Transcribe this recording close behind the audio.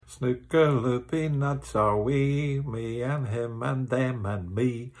Snooker loopy nuts are we, me and him and them and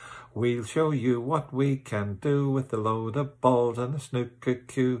me. We'll show you what we can do with a load of balls and a snooker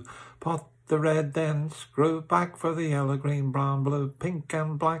cue. Pot the red, then screw back for the yellow, green, brown, blue, pink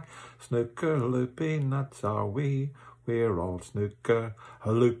and black. Snooker loopy nuts are we, we're all snooker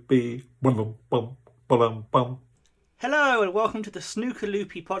loopy. Bum bum bum bum. Hello and welcome to the Snooker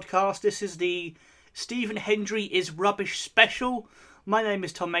Loopy podcast. This is the Stephen Hendry is Rubbish special. My name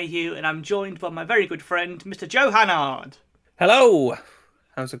is Tom Mayhew and I'm joined by my very good friend, Mr. Joe Hannard. Hello.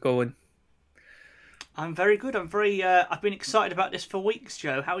 How's it going? I'm very good. I've been excited about this for weeks,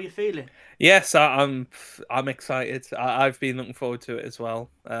 Joe. How are you feeling? Yes, I'm excited. I've been looking forward to it as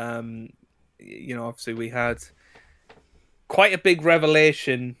well. Obviously we had quite a big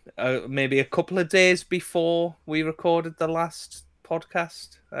revelation maybe a couple of days before we recorded the last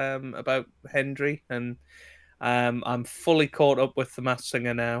podcast about Hendry, and I'm fully caught up with The Masked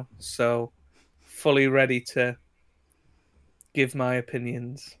Singer now, so fully ready to give my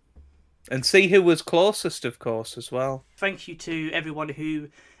opinions and see who was closest, of course, as well. Thank you to everyone who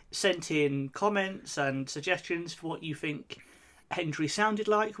sent in comments and suggestions for what you think Hendry sounded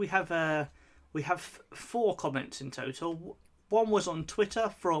like. We have 4 comments in total. One was on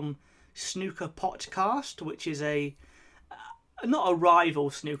Twitter from Snooker Podcast, which is not a rival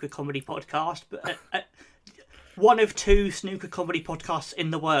snooker comedy podcast, but one of 2 snooker comedy podcasts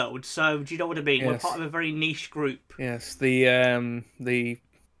in the world. So do you know what I mean? Yes. We're part of a very niche group. Yes, the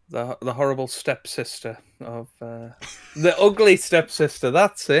horrible stepsister of the ugly stepsister.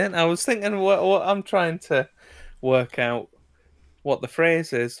 That's it. I was thinking what I'm trying to work out what the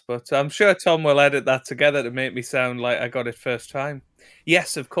phrase is, but I'm sure Tom will edit that together to make me sound like I got it first time.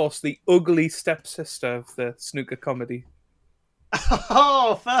 Yes, of course, the ugly stepsister of the snooker comedy.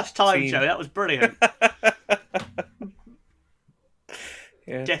 Oh, first time, Joe. That was brilliant.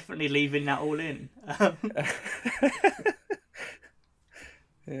 Yeah. Definitely leaving that all in.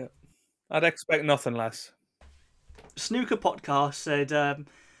 Yeah, I'd expect nothing less. Snooker Podcast said,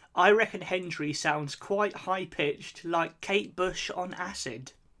 I reckon Hendry sounds quite high-pitched, like Kate Bush on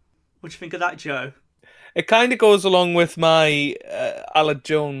acid. What do you think of that, Joe? It kind of goes along with my Aled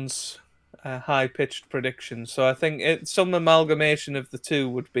Jones high-pitched prediction, so I think some amalgamation of the two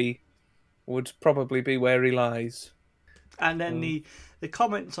would probably be where he lies. And then the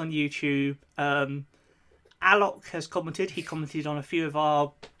comments on YouTube, Alok has commented. He commented on a few of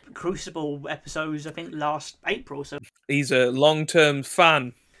our Crucible episodes, I think last April. So he's a long-term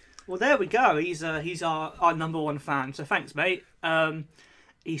fan. Well, there we go. He's our number one fan. So thanks, mate.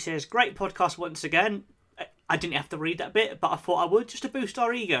 He says, great podcast once again. I didn't have to read that bit, but I thought I would, just to boost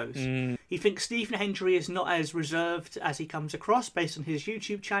our egos. He thinks Stephen Hendry is not as reserved as he comes across based on his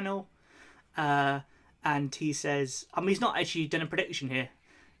YouTube channel. And he says, he's not actually done a prediction here.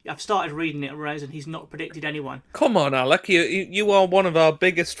 I've started reading it, and he's not predicted anyone. Come on, Alec. You are one of our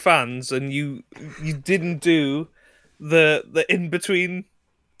biggest fans, and you didn't do the in-between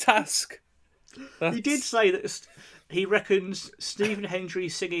task. He did say that he reckons Stephen Hendry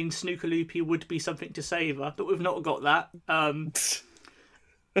singing Snooker Loopy would be something to savour, but we've not got that.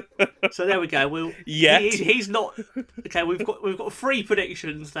 So there we go. He's not okay. We've got 3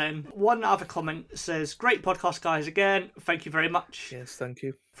 predictions then. One other comment says, "Great podcast, guys. Again, thank you very much." Yes, thank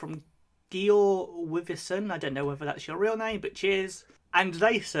you. From Georg Wivison. I don't know whether that's your real name, but cheers. And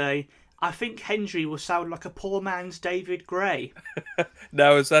they say, I think Hendry will sound like a poor man's David Gray.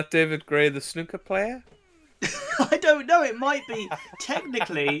 Now, is that David Gray, the snooker player? I don't know. It might be.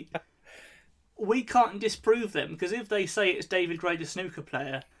 Technically, we can't disprove them, because if they say it's David Gray, the snooker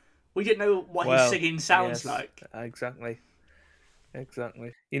player, we don't know what his singing sounds like. Exactly.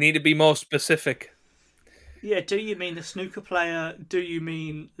 You need to be more specific. Yeah, do you mean the snooker player? Do you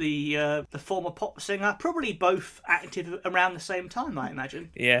mean the former pop singer? Probably both active around the same time, I imagine.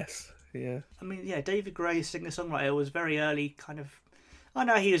 Yes, yeah. I mean, yeah, David Gray, singer-songwriter, was very early kind of... I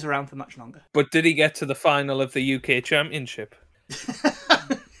know he was around for much longer. But did he get to the final of the UK Championship?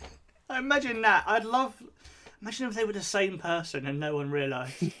 Imagine that. Imagine if they were the same person and no one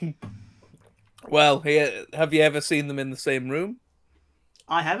realised. Well, have you ever seen them in the same room?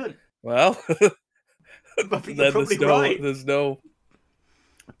 I haven't. Well... But you're probably right. There's no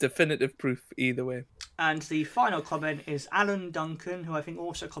definitive proof either way. And the final comment is Alan Duncan, who I think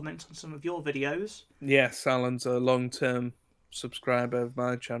also comments on some of your videos. Yes, Alan's a long-term subscriber of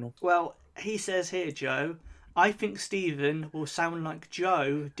my channel. Well, he says here, Joe, I think Stephen will sound like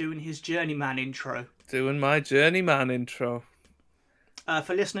Joe doing his Journeyman intro. Doing my Journeyman intro.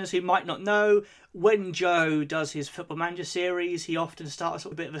 For listeners who might not know, when Joe does his Football Manager series, he often starts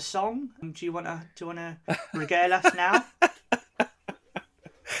with a bit of a song. Do you want to regale us now?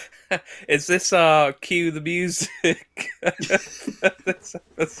 Is this our cue the music?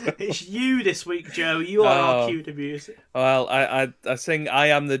 It's you this week, Joe. You are our cue to music. Well, I sing "I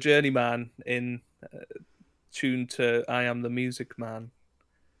Am the Journeyman" in tune to "I Am the Music Man."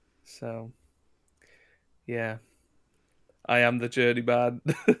 So, yeah, I am the journeyman.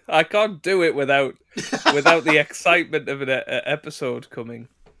 I can't do it without the excitement of an episode coming.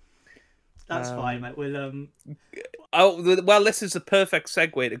 That's fine, mate. We'll Oh well, this is the perfect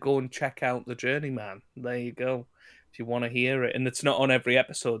segue to go and check out the Journeyman. There you go. If you want to hear it, and it's not on every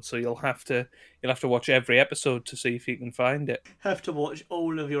episode, so you'll have to watch every episode to see if you can find it. Have to watch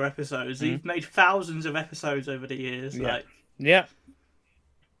all of your episodes. You've made thousands of episodes over the years. Yeah. Like... Yeah.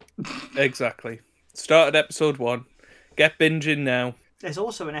 Exactly. Start at episode 1. Get binging now. There's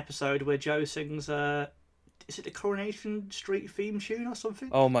also an episode where Joe sings. Is it the Coronation Street theme tune or something?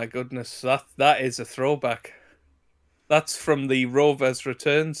 Oh my goodness, that is a throwback. That's from the Rover's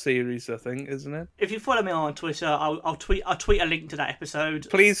Return series, I think, isn't it? If you follow me on Twitter, I'll tweet a link to that episode.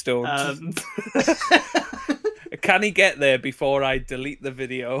 Please don't. Can he get there before I delete the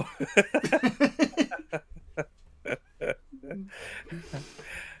video?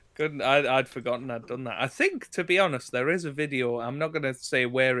 Couldn't. I'd forgotten I'd done that. I think, to be honest, there is a video. I'm not going to say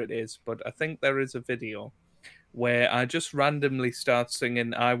where it is, but I think there is a video where I just randomly start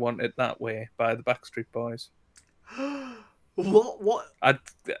singing "I Want It That Way" by the Backstreet Boys. What?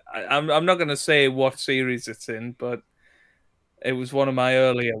 I'm not going to say what series it's in, but it was one of my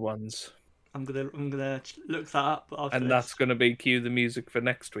earlier ones. I'm gonna look that up. And that's going to be cue the music for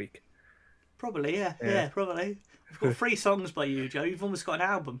next week. Probably, yeah, probably. We've got 3 songs by you, Joe. You've almost got an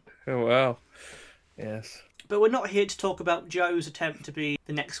album. Oh, wow. Yes. But we're not here to talk about Joe's attempt to be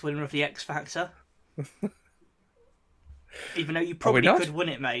the next winner of the X Factor. Even though you probably could win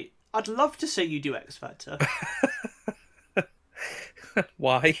it, mate. I'd love to see you do X Factor.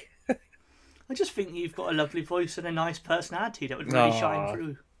 Why? I just think you've got a lovely voice and a nice personality that would really shine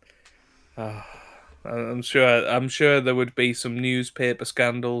through. I'm sure there would be some newspaper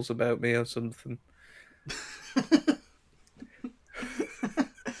scandals about me or something.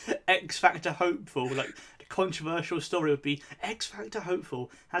 X Factor hopeful, like the controversial story would be X Factor hopeful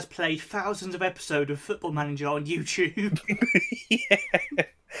has played thousands of episodes of Football Manager on YouTube.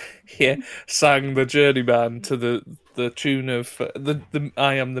 Yeah, sang the Journeyman to the tune of the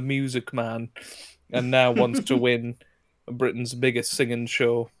I Am the Music Man, and now wants to win Britain's biggest singing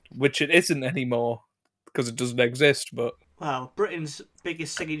show, which it isn't anymore because it doesn't exist. But wow, Britain's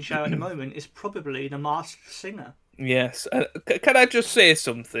biggest singing show at the moment is probably The Masked Singer. Yes. Can I just say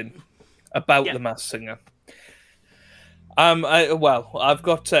something about The Masked Singer? I've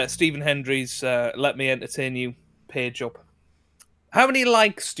got Stephen Hendry's "Let Me Entertain You" page up. How many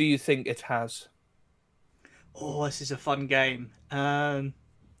likes do you think it has? Oh, this is a fun game.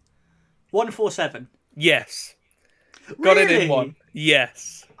 147. Yes. Got it in one.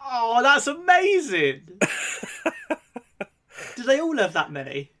 Yes. Oh, that's amazing. Do they all have that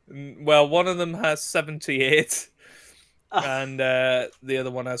many? Well, one of them has 78. And the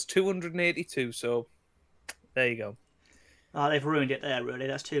other one has 282, so there you go. Oh, they've ruined it there, really.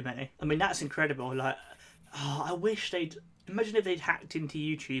 That's too many. I mean, that's incredible. Like, I wish they'd... Imagine if they'd hacked into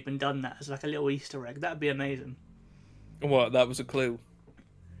YouTube and done that as like a little Easter egg. That'd be amazing. What? That was a clue?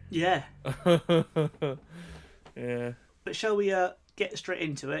 Yeah. Yeah. But shall we get straight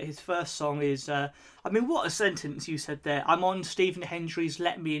into it? His first song is... I mean, what a sentence you said there. I'm on Stephen Hendry's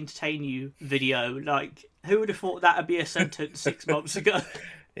Let Me Entertain You video. Like, who would have thought that would be a sentence 6 months ago?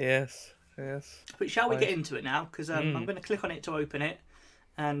 Yes. But shall we get into it now? Because I'm going to click on it to open it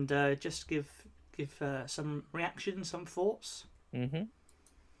and just give some reactions, some thoughts. Mm-hmm.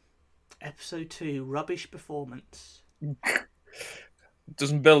 Episode 2, rubbish performance.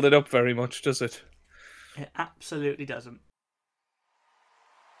 Doesn't build it up very much, does it? It absolutely doesn't.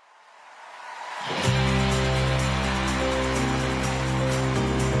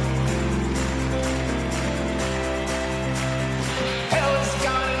 Hell is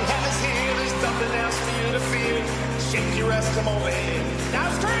gone and hell is here. There's nothing else for you to fear. Shake your ass, come over here.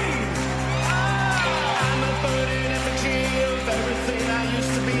 Now scream! I'm a burden effigy of everything I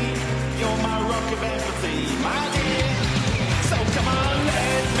used to be. You're my rock of empathy, my dear. So come on,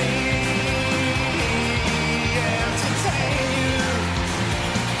 let me entertain you.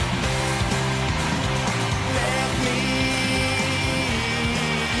 Let me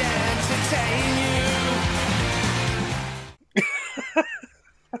entertain you.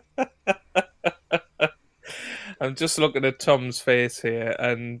 I'm just looking at Tom's face here,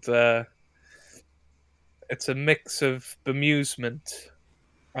 and it's a mix of bemusement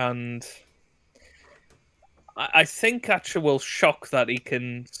and I think actually will shock that he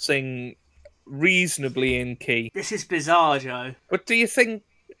can sing reasonably in key. This is bizarre, Joe. But do you think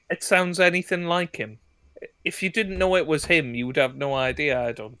it sounds anything like him? If you didn't know it was him, you would have no idea,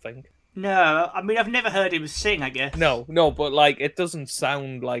 I don't think. No, I mean, I've never heard him sing, I guess. No, but like, it doesn't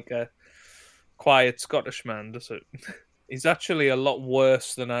sound like a quiet Scottish man, does it? He's actually a lot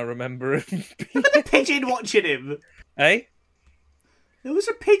worse than I remember him being. Look at the pigeon watching him. Eh? There was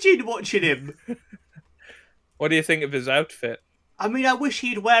a pigeon watching him. What do you think of his outfit? I mean, I wish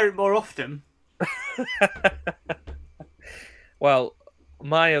he'd wear it more often. Well,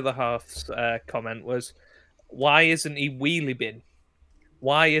 my other half's comment was, why isn't he Wheelie Bin?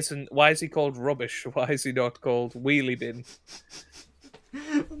 Why is he called Rubbish? Why is he not called Wheelie Bin?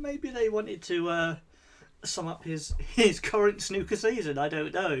 Well, maybe they wanted to sum up his current snooker season. I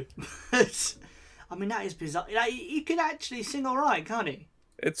don't know. But, I mean, that is bizarre. Like, he can actually sing all right, can't he?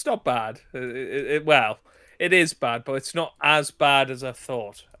 It's not bad. Well, it is bad, but it's not as bad as I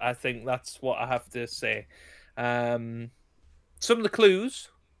thought. I think that's what I have to say. Some of the clues,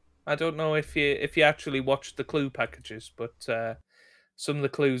 I don't know if you actually watched the clue packages, but some of the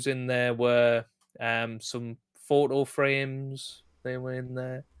clues in there were some photo frames. They were in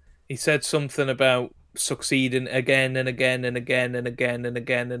there. He said something about succeeding again and again and again and again and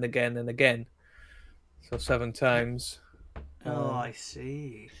again and again and again. So 7 times. Oh, I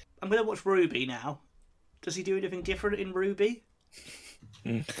see. I'm going to watch Ruby now. Does he do anything different in Ruby?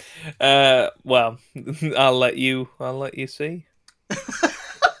 Well, I'll let you see.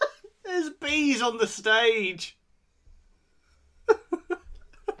 There's bees on the stage. Let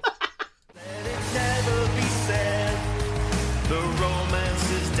it never be said the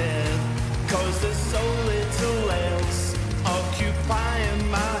romance is dead, 'cause there's so little else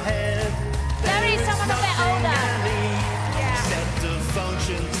occupying my head. There is someone a bit older. Yeah. Except a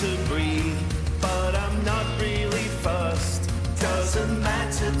function to breathe, but I'm not really fussed. Doesn't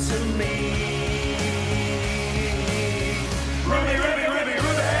matter to me. Ruby, Ruby, Ruby,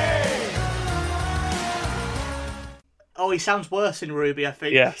 Ruby! Oh, he sounds worse in Ruby, I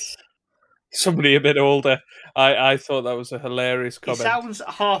think. Yes. Somebody a bit older. I thought that was a hilarious He comment. sounds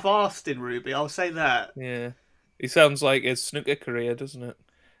half-arsed in Ruby, I'll say that. Yeah. He sounds like his snooker career, doesn't it?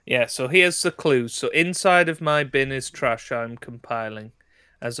 Yeah, so here's the clues. So inside of my bin is trash I'm compiling.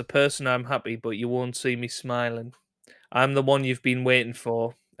 As a person I'm happy, but you won't see me smiling. I'm the one you've been waiting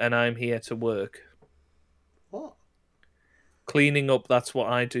for, and I'm here to work. What? Cleaning up, that's what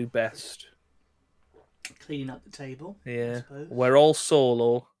I do best. Cleaning up the table. I Yeah. suppose. We're all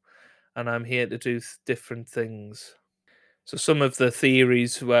solo, and I'm here to do different things. So some of the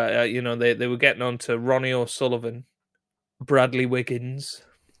theories were, they were getting on to Ronnie O'Sullivan, Bradley Wiggins.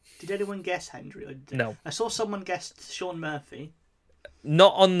 Did anyone guess Hendry? No. I saw someone guess Sean Murphy.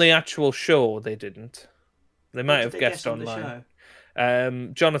 Not on the actual show, they didn't. They might What have did they guessed guess on the online.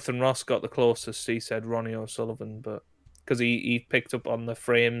 show? Jonathan Ross got the closest. He said Ronnie O'Sullivan, but because he picked up on the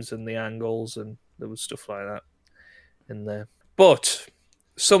frames and the angles, and there was stuff like that in there. But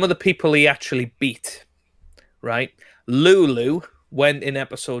some of the people he actually beat, right? Lulu went in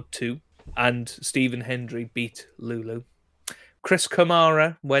episode 2, and Stephen Hendry beat Lulu. Chris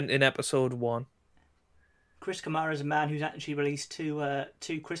Kamara went in episode 1. Chris Kamara is a man who's actually released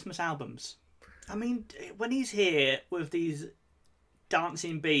two Christmas albums. I mean, when he's here with these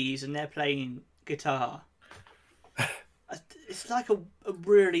dancing bees and they're playing guitar, it's like a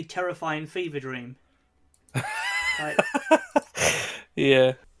really terrifying fever dream. Like,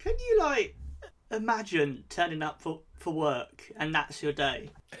 Yeah. can you imagine turning up for work and that's your day?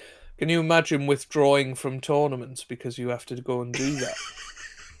 Can you imagine withdrawing from tournaments because you have to go and do that?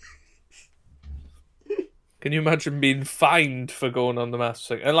 Can you imagine being fined for going on the Masked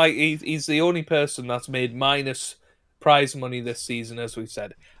Singer? And he's the only person that's made minus prize money this season, as we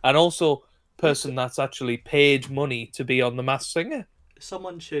said, and also person that's actually paid money to be on the Masked Singer.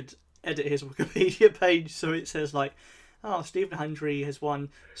 Someone should edit his Wikipedia page so it says Stephen Hendry has won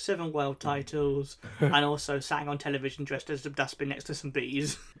 7 world titles and also sang on television dressed as a dustbin next to some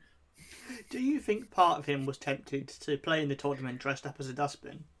bees. Do you think part of him was tempted to play in the tournament dressed up as a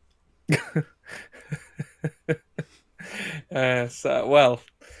dustbin?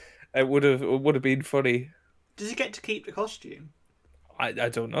 It would have been funny. Does he get to keep the costume? I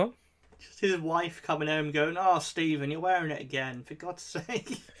don't know. Just his wife coming home going, "Oh, Stephen, you're wearing it again, for God's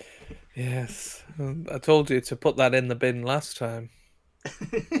sake." Yes, I told you to put that in the bin last time.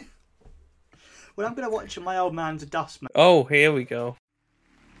 Well, I'm going to watch My Old Man's a Dustman. Oh, here we go.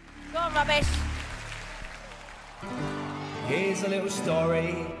 Go on, Rubbish. Here's a little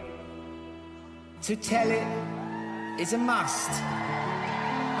story. To tell it is a must.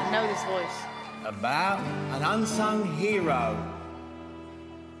 I know this voice. about an unsung hero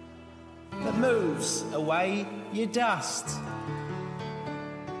that moves away your dust.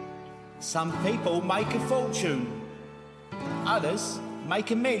 Some people make a fortune, others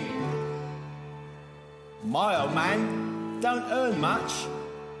make a mint. My old man don't earn much.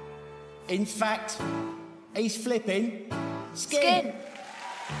 In fact, he's flipping skin.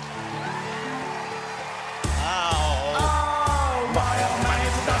 Oh, my old man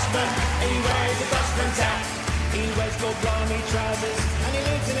is a dustman. He wears a dustman's hat. He wears gold blimey trousers and he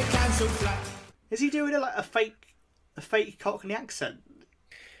lives in a council flat. Is he doing a fake Cockney accent?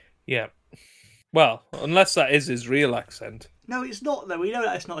 Yeah. Well, unless that is his real accent. No, it's not though. We know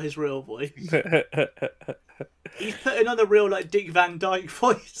that's not his real voice. He's putting on a real Dick Van Dyke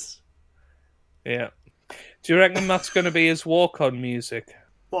voice. Yeah. Do you reckon that's going to be his walk-on music?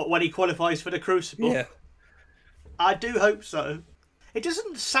 What, when he qualifies for the Crucible? Yeah. I do hope so. It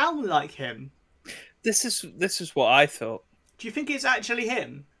doesn't sound like him. This is what I thought. Do you think it's actually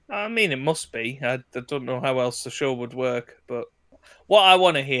him? I mean, it must be. I don't know how else the show would work, but what I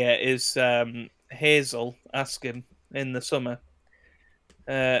want to hear is Hazel ask him in the summer,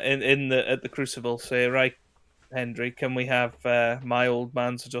 at the Crucible, say, right, Hendry, can we have my old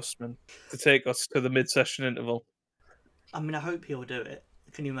man's adjustment to take us to the mid-session interval? I mean, I hope he'll do it.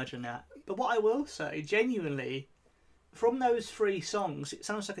 Can you imagine that? But what I will say, genuinely, from those 3 songs, it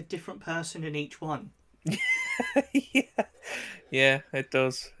sounds like a different person in each one. Yeah, it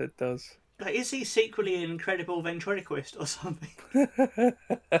does. It does. Like, is he secretly an incredible ventriloquist or something?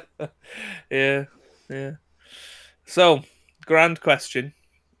 Yeah. So, grand question.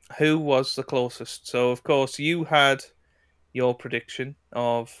 Who was the closest? So, of course, you had your prediction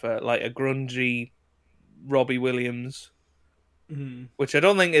of a grungy Robbie Williams, which I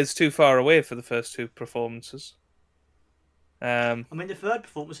don't think is too far away for the first 2 performances. I mean, the third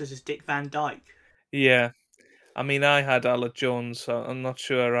performance is Dick Van Dyke. Yeah. I mean, I had Alec Jones, so I'm not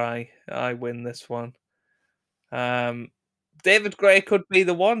sure I win this one. David Gray could be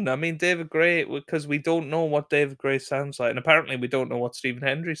the one. I mean, David Gray, because we don't know what David Gray sounds like, and apparently we don't know what Stephen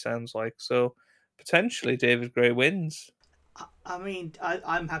Hendry sounds like, so potentially David Gray wins. I mean,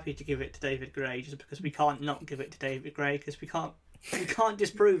 I'm happy to give it to David Gray just because we can't not give it to David Gray because we can't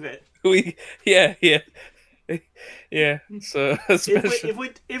disprove it. Yeah. So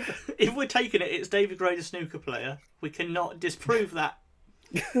especially if we're taking it, it's David Gray, the snooker player. We cannot disprove that.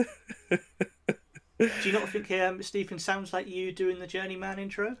 Do you not think Stephen sounds like you doing the Journeyman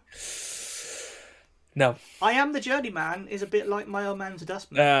intro? No. I am the Journeyman is a bit like my old man's a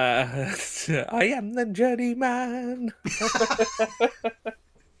dustman. I am the Journeyman.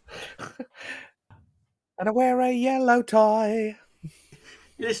 And I wear a yellow tie.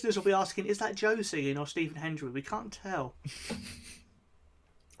 Listeners will be asking, is that Joe singing or Stephen Hendry? We can't tell.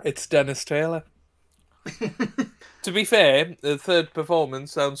 It's Dennis Taylor. To be fair, the third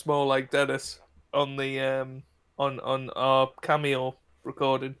performance sounds more like Dennis on the on our cameo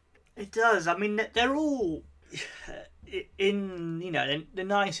recording. It does. I mean, they're all in the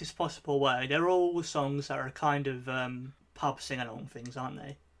nicest possible way. They're all songs that are kind of pub sing-along things, aren't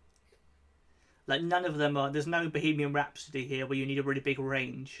they? Like, none of them are... There's no Bohemian Rhapsody here where you need a really big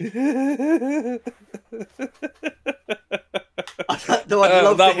range. That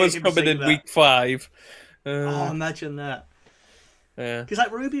was coming in week 5. Imagine that. Yeah. Because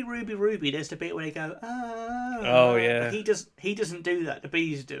like Ruby, Ruby, Ruby, there's the bit where they go, oh yeah. He doesn't do that. The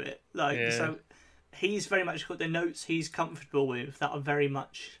bees do it. So he's very much got the notes he's comfortable with that are very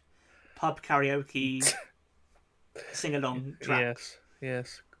much pub karaoke sing-along tracks.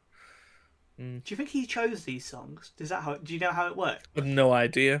 Yes. Do you think he chose these songs? Do you know how it worked? No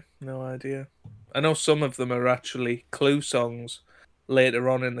idea. I know some of them are actually clue songs later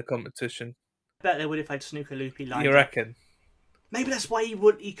on in the competition. I bet they would have had Snooker Loopy lined You reckon? up. Maybe that's why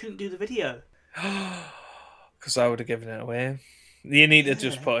he couldn't do the video. Because I would have given it away. You need to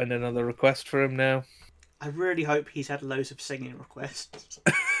just put in another request for him now. I really hope he's had loads of singing requests.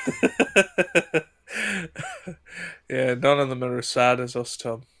 Yeah, none of them are as sad as us,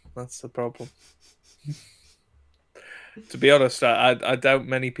 Tom. That's the problem. To be honest, I doubt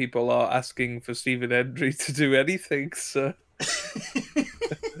many people are asking for Stephen Hendry to do anything, so...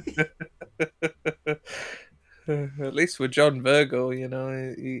 At least with John Virgo, you're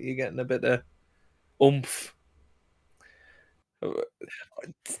getting a bit of oomph.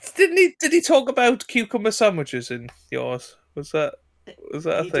 Did he talk about cucumber sandwiches in yours? Was that a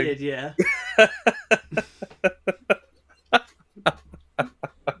thing? He did, yeah.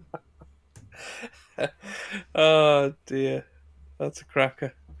 Oh dear, that's a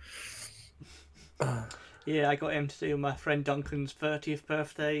cracker. Yeah, I got him to do my friend Duncan's 30th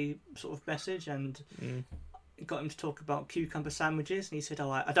birthday sort of message, and got him to talk about cucumber sandwiches, and he said,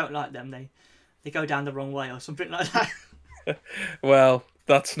 "Oh, I don't like them. They go down the wrong way," or something like that. Well,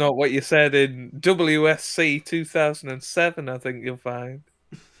 that's not what you said in WSC 2007, I think you'll find.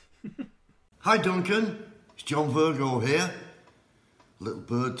 Hi Duncan, it's John Virgo here. Little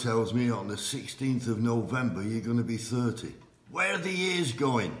bird tells me on the 16th of November you're going to be 30. Where are the years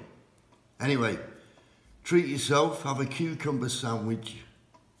going? Anyway, treat yourself, have a cucumber sandwich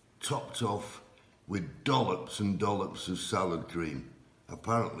topped off with dollops and dollops of salad cream.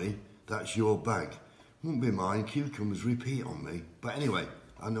 Apparently, that's your bag. Wouldn't be mine, cucumbers repeat on me. But anyway,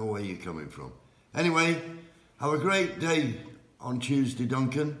 I know where you're coming from. Anyway, have a great day on Tuesday,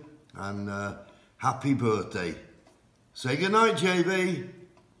 Duncan, and happy birthday. Say goodnight, JB.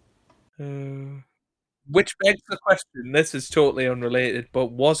 Which begs the question, this is totally unrelated,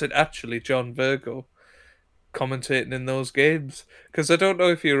 but was it actually John Virgo commentating in those games? Because I don't know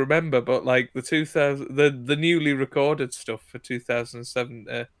if you remember, but like the newly recorded stuff for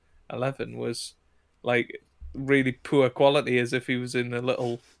 2007-11 was like really poor quality, as if he was in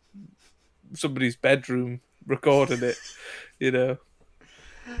somebody's bedroom recording it, you know.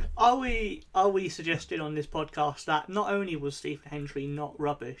 Are we suggesting on this podcast that not only was Stephen Hendry not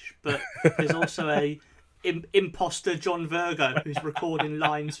rubbish, but there's also a imposter John Virgo who's recording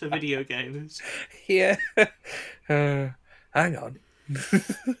lines for video games? Yeah. Hang on.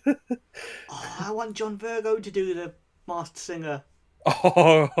 I want John Virgo to do the Masked Singer.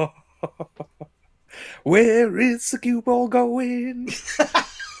 Oh, where is the cue ball going?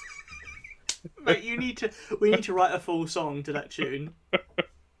 Mate, we need to write a full song to that tune.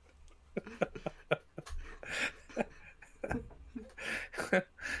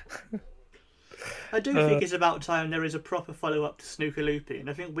 I do think it's about time there is a proper follow-up to Snooker Loopy, and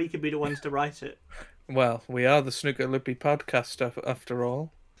I think we could be the ones to write it. Well, we are the Snooker Loopy podcast after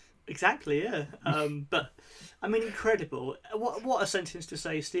all. Exactly, yeah. But, I mean, incredible. What a sentence to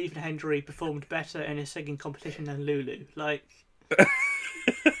say Stephen Hendry performed better in a singing competition than Lulu. Like...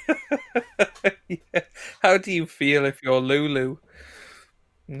 Yeah. How do you feel if you're Lulu?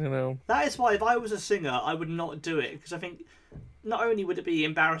 You know. That is why if I was a singer, I would not do it, because I think not only would it be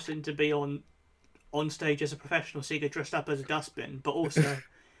embarrassing to be on stage as a professional singer dressed up as a dustbin, but also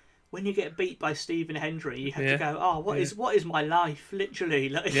when you get beat by Stephen Hendry, you have to go, "Oh, what is my life?" Literally,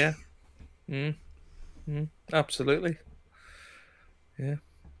 like. Yeah. Absolutely. Yeah.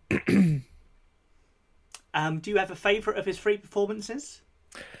 Do you have a favourite of his three performances?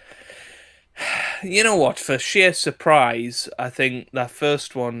 You know what? For sheer surprise, I think that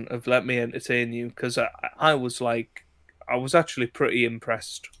first one of "Let Me Entertain You," because I was actually pretty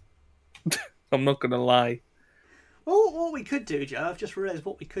impressed. I'm not going to lie. Well, what we could do, Joe, I've just realised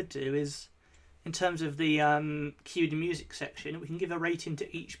what we could do is, in terms of the cue the music section, we can give a rating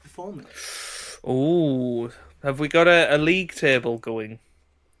to each performance. Oh, have we got a league table going?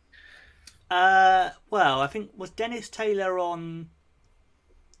 Well, I think, was Dennis Taylor on...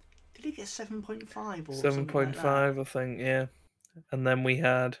 Did he get 7.5 or 7.5, I think, yeah. And then we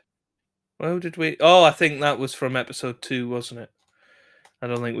had... Well, did we... Oh, I think that was from episode 2, wasn't it? I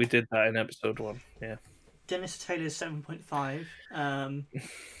don't think we did that in episode 1, yeah. Dennis Taylor's 7.5. And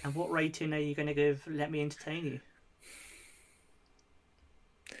what rating are you going to give Let Me Entertain You?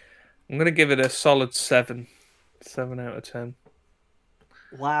 I'm going to give it a solid 7. 7 out of 10.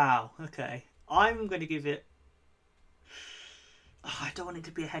 Wow, okay. I'm going to give it... Oh, I don't want it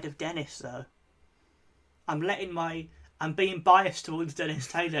to be ahead of Dennis, though. I'm being biased towards Dennis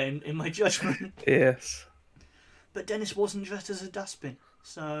Taylor in my judgment. Yes. But Dennis wasn't dressed as a dustbin,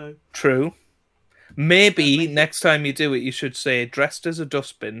 so... True. Maybe next time you do it, you should say, dressed as a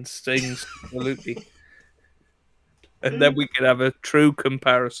dustbin, sings absolutely. And then we can have a true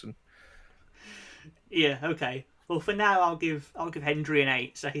comparison. Yeah, okay. Well, for now, I'll give Hendry an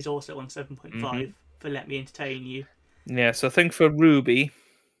 8, so he's also on 7.5 for Let Me Entertain You. Yeah, so I think for Ruby,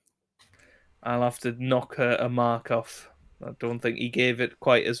 I'll have to knock a mark off. I don't think he gave it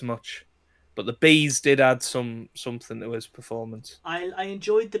quite as much. But the Bees did add something to his performance. I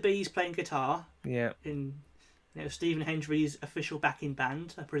enjoyed the Bees playing guitar. Yeah. In Stephen Hendry's official backing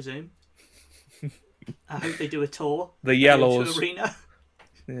band, I presume. I hope they do a tour. The Yellows. Arena.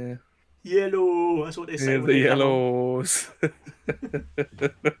 Yeah. Yellow, that's what they say. Yeah, the Yellows.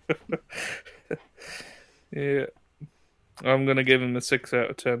 Yeah. I'm going to give him a 6 out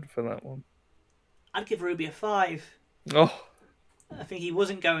of 10 for that one. I'd give Ruby a 5. Oh. I think he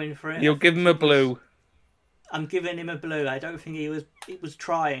wasn't going for it. You'll give him a blue. I'm giving him a blue. I don't think he was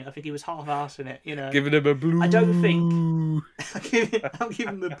trying. I think he was half-arsing it, you know. Giving him a blue. I don't think I'm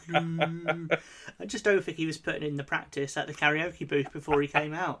giving him a blue. I just don't think he was putting in the practice at the karaoke booth before he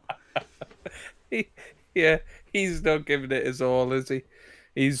came out. Yeah, he's not giving it his all, is he?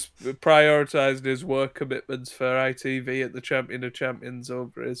 He's prioritising his work commitments for ITV at the Champion of Champions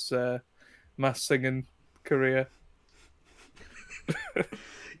over his mass singing career.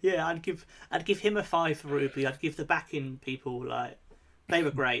 Yeah, I'd give him a 5 for Ruby. I'd give the backing people, like, they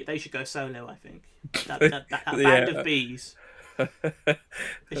were great. They should go solo, I think. That band of bees. They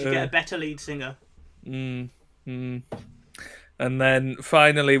should get a better lead singer. And then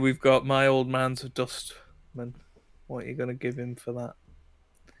finally we've got My Old Man's a Dustman. What are you going to give him for that?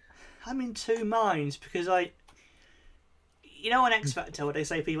 I'm in two minds because you know on X Factor where they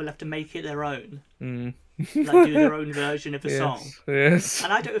say people have to make it their own, like do their own version of a song. Yes.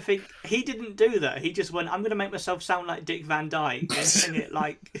 And I don't think he didn't do that. He just went, "I'm going to make myself sound like Dick Van Dyke and sing it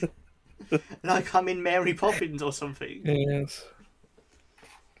like I'm in Mary Poppins or something." Yes.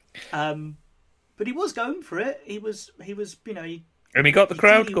 But he was going for it. He was, you know, And he got the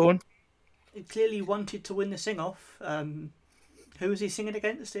crowd going. He clearly wanted to win the sing-off. Who was he singing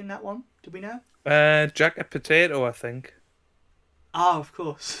against in that one? Do we know? Jacket Potato, I think. Oh, of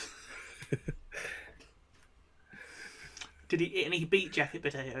course. Did he? And he beat Jacket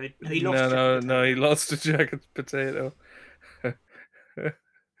Potato. No, he lost. No, he lost to Jacket Potato.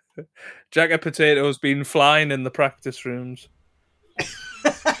 Jacket Potato's been flying in the practice rooms.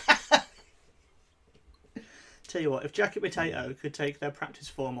 Tell you what, if Jacket Potato could take their practice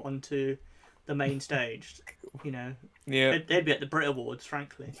form onto the main stage, you know, yeah, they'd be at the Brit Awards,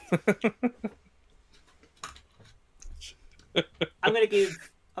 frankly. I'm gonna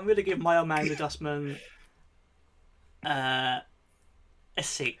give My Old Man the Dustman a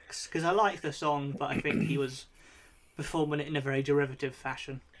 6 because I like the song, but I think he was performing it in a very derivative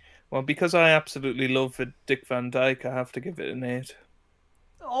fashion. Well, because I absolutely love Dick Van Dyke, I have to give it an 8.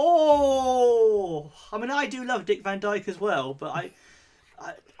 Oh, I mean, I do love Dick Van Dyke as well, but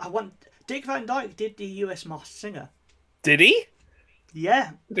I want Dick Van Dyke did the US Masked Singer. Did he?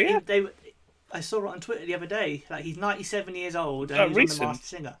 Yeah, yeah. I saw it on Twitter the other day. Like he's 97 years old and he's on the Masked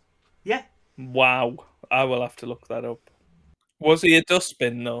Singer. Yeah. Wow, I will have to look that up. Was he a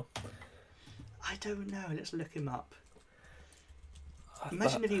dustbin though? I don't know. Let's look him up.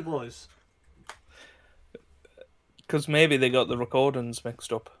 Imagine if he was. Because maybe they got the recordings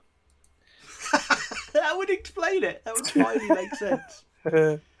mixed up. That would explain it. That would finally make sense.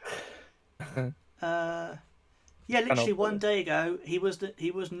 Yeah, literally one day ago, he was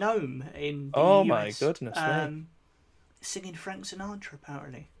Gnome in the US. My goodness me. Singing Frank Sinatra,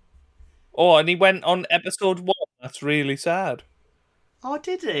 apparently. Oh, and he went on episode 1. That's really sad. Oh,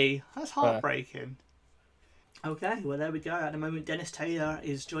 did he? That's heartbreaking. Okay, well, there we go. At the moment, Dennis Taylor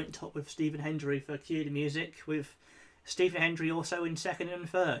is joint top with Stephen Hendry for Cue the Music, with Stephen Hendry also in second and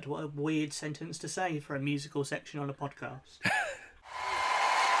third. What a weird sentence to say for a musical section on a podcast.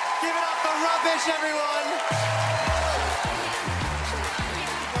 Give it up for Rubbish, everyone!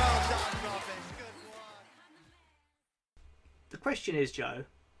 Well done, Rubbish. Good one. The question is, Joe,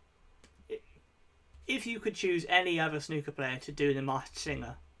 if you could choose any other snooker player to do the Masked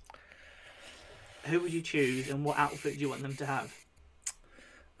Singer, who would you choose and what outfit do you want them to have?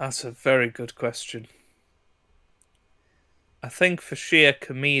 That's a very good question. I think for sheer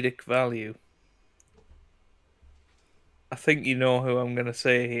comedic value, I think you know who I'm going to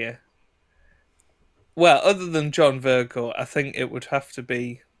say here. Well, other than John Virgo, I think it would have to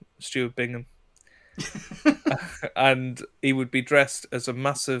be Stuart Bingham. And he would be dressed as a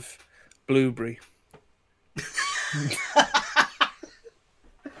massive blueberry.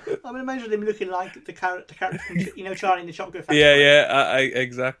 I mean, imagine him looking like the character from, Charlie in the Chocolate Factory. Yeah,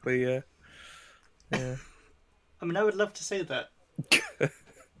 exactly, yeah. I mean, I would love to see that.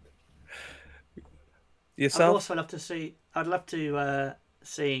 Yourself? I'd also love to see. I'd love to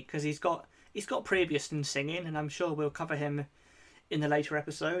see because he's got previous in singing, and I'm sure we'll cover him in the later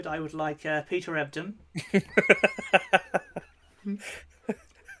episode. I would like Peter Ebdon.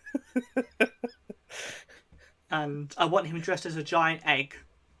 And I want him dressed as a giant egg.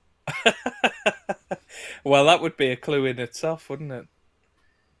 Well, that would be a clue in itself, wouldn't it?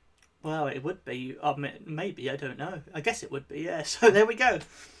 Well, it would be. Maybe, I don't know. I guess it would be, yeah. So there we go.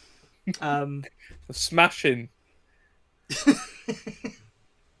 Smashing.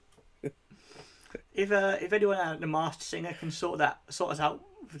 If anyone out the Masked Singer can sort us out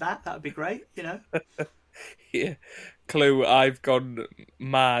with that would be great, Yeah. Clue, I've gone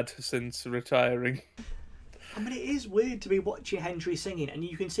mad since retiring. I mean, it is weird to be watching Hendry singing, and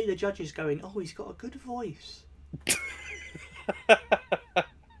you can see the judges going, "Oh, he's got a good voice."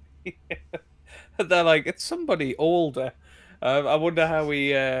 They're like, it's somebody older. I wonder how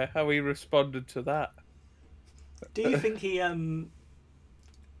he responded to that. Do you think he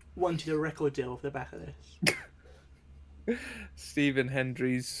wanted a record deal off the back of this? Stephen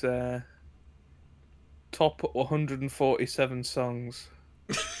Hendry's top 147 songs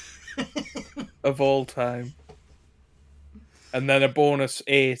of all time, and then a bonus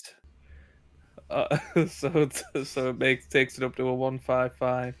 8. So it takes it up to a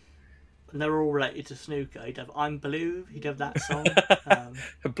 155. And they're all related to snooker. He'd have "I'm Blue." He'd have that song.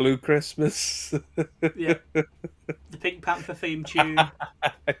 A Blue Christmas. Yeah. The Pink Panther theme tune.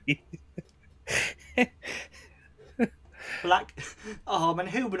 Black. Oh man,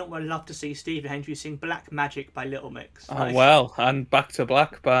 who wouldn't love to see Stephen Hendry sing "Black Magic" by Little Mix? Oh, well, and "Back to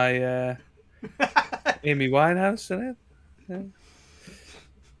Black" by Amy Winehouse in it.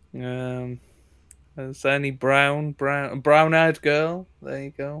 Is there any brown-eyed girl? There you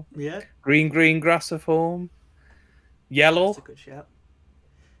go. Yeah. Green grass of home. Yellow. That's a good shout.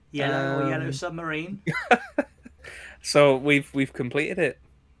 Yellow or Yellow Submarine. So we've completed it.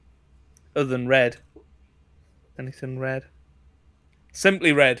 Other than Red. Anything Red?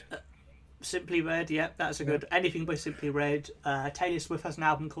 Simply Red. Simply Red, yeah, that's a good. Anything by Simply Red. Taylor Swift has an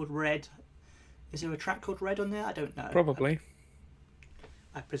album called Red. Is there a track called Red on there? I don't know. Probably.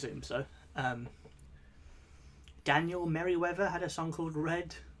 I presume so. Daniel Merriweather had a song called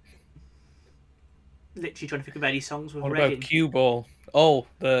Red. Literally trying to think of any songs with What Red about in. Cue Ball? Oh,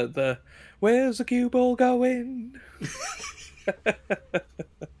 the where's the cue ball going?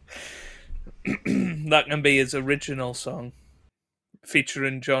 That can be his original song,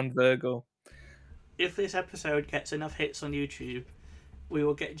 featuring John Virgo. If this episode gets enough hits on YouTube, we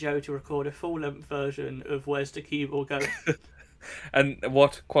will get Joe to record a full-length version of "Where's the Cue Ball Going." And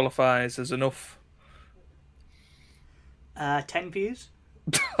what qualifies as enough? 10 views.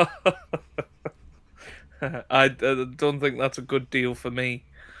 I don't think that's a good deal for me.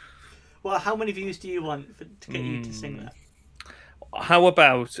 Well, how many views do you want to get you to sing that? How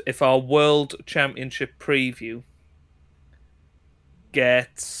about if our World Championship preview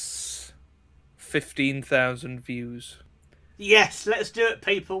gets 15,000 views? Yes, let's do it,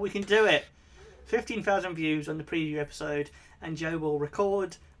 people. We can do it. 15,000 views on the preview episode, and Joe will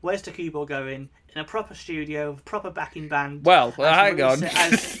record "Where's the Cue Ball Going" in a proper studio with proper backing band. Well, hang on.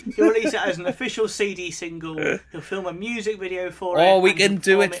 He'll release it as an official CD single. He'll film a music video for it. Oh, we and can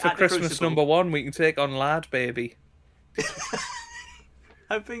do perform it for at the Christmas Crucible. #1. We can take on Lad Baby.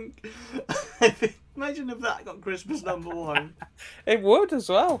 I think. Imagine if that got Christmas #1. It would as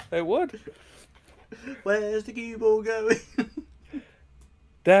well. It would. Where's the cue ball going?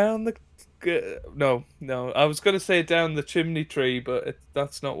 Down the... No. I was going to say down the chimney tree, but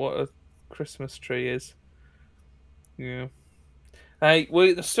that's not what a Christmas tree is. Yeah. Hey,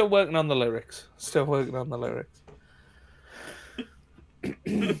 we're still working on the lyrics.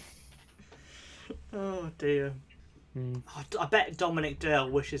 Oh dear. I bet Dominic Dale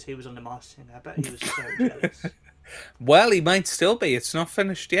wishes he was on the Masked Singer. I bet he was so jealous. Well, he might still be. It's not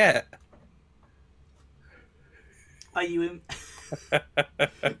finished yet. Are you in...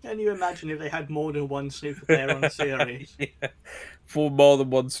 Can you imagine if they had more than one snooker player on a series? Yeah. For more than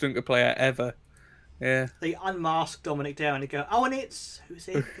one snooker player ever. Yeah. They unmask Dominic Dale and they go, "Oh, and it's... Who's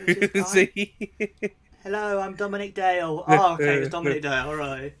this Is guy? he? Hello, I'm Dominic Dale." Oh, okay, it's Dominic Dale,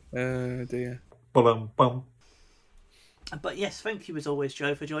 alright. Oh, dear. Bum. But yes, thank you as always,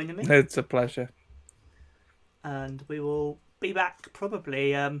 Joe, for joining me. It's a pleasure. And we will be back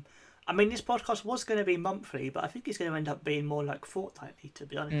probably... I mean, this podcast was going to be monthly, but I think it's going to end up being more like fortnightly, to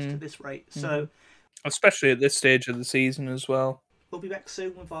be honest, at this rate. So, Especially at this stage of the season as well. we'll be back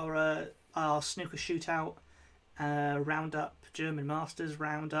soon with our snooker shootout roundup, German Masters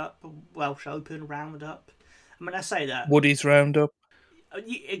roundup, Welsh Open roundup. I mean, I say that. Woody's Roundup.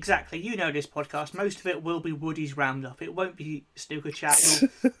 Exactly. You know this podcast. Most of it will be Woody's roundup. It won't be snooker chat.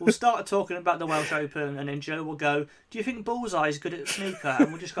 We'll start talking about the Welsh Open, and then Joe will go, "Do you think Bullseye's good at snooker?"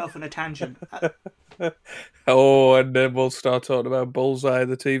 And we'll just go off on a tangent. Oh, and then we'll start talking about Bullseye,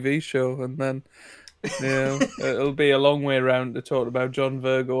 the TV show, and then it'll be a long way round to talk about John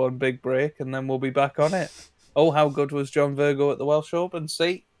Virgo on Big Break, and then we'll be back on it. Oh, how good was John Virgo at the Welsh Open?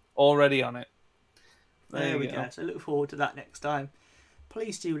 See, already on it. There we go. So look forward to that next time.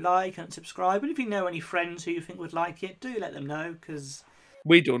 Please do like and subscribe. And if you know any friends who you think would like it, do let them know, because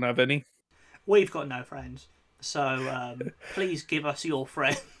We don't have any. we've got no friends. So please give us your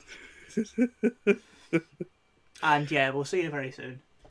friends. And yeah, we'll see you very soon.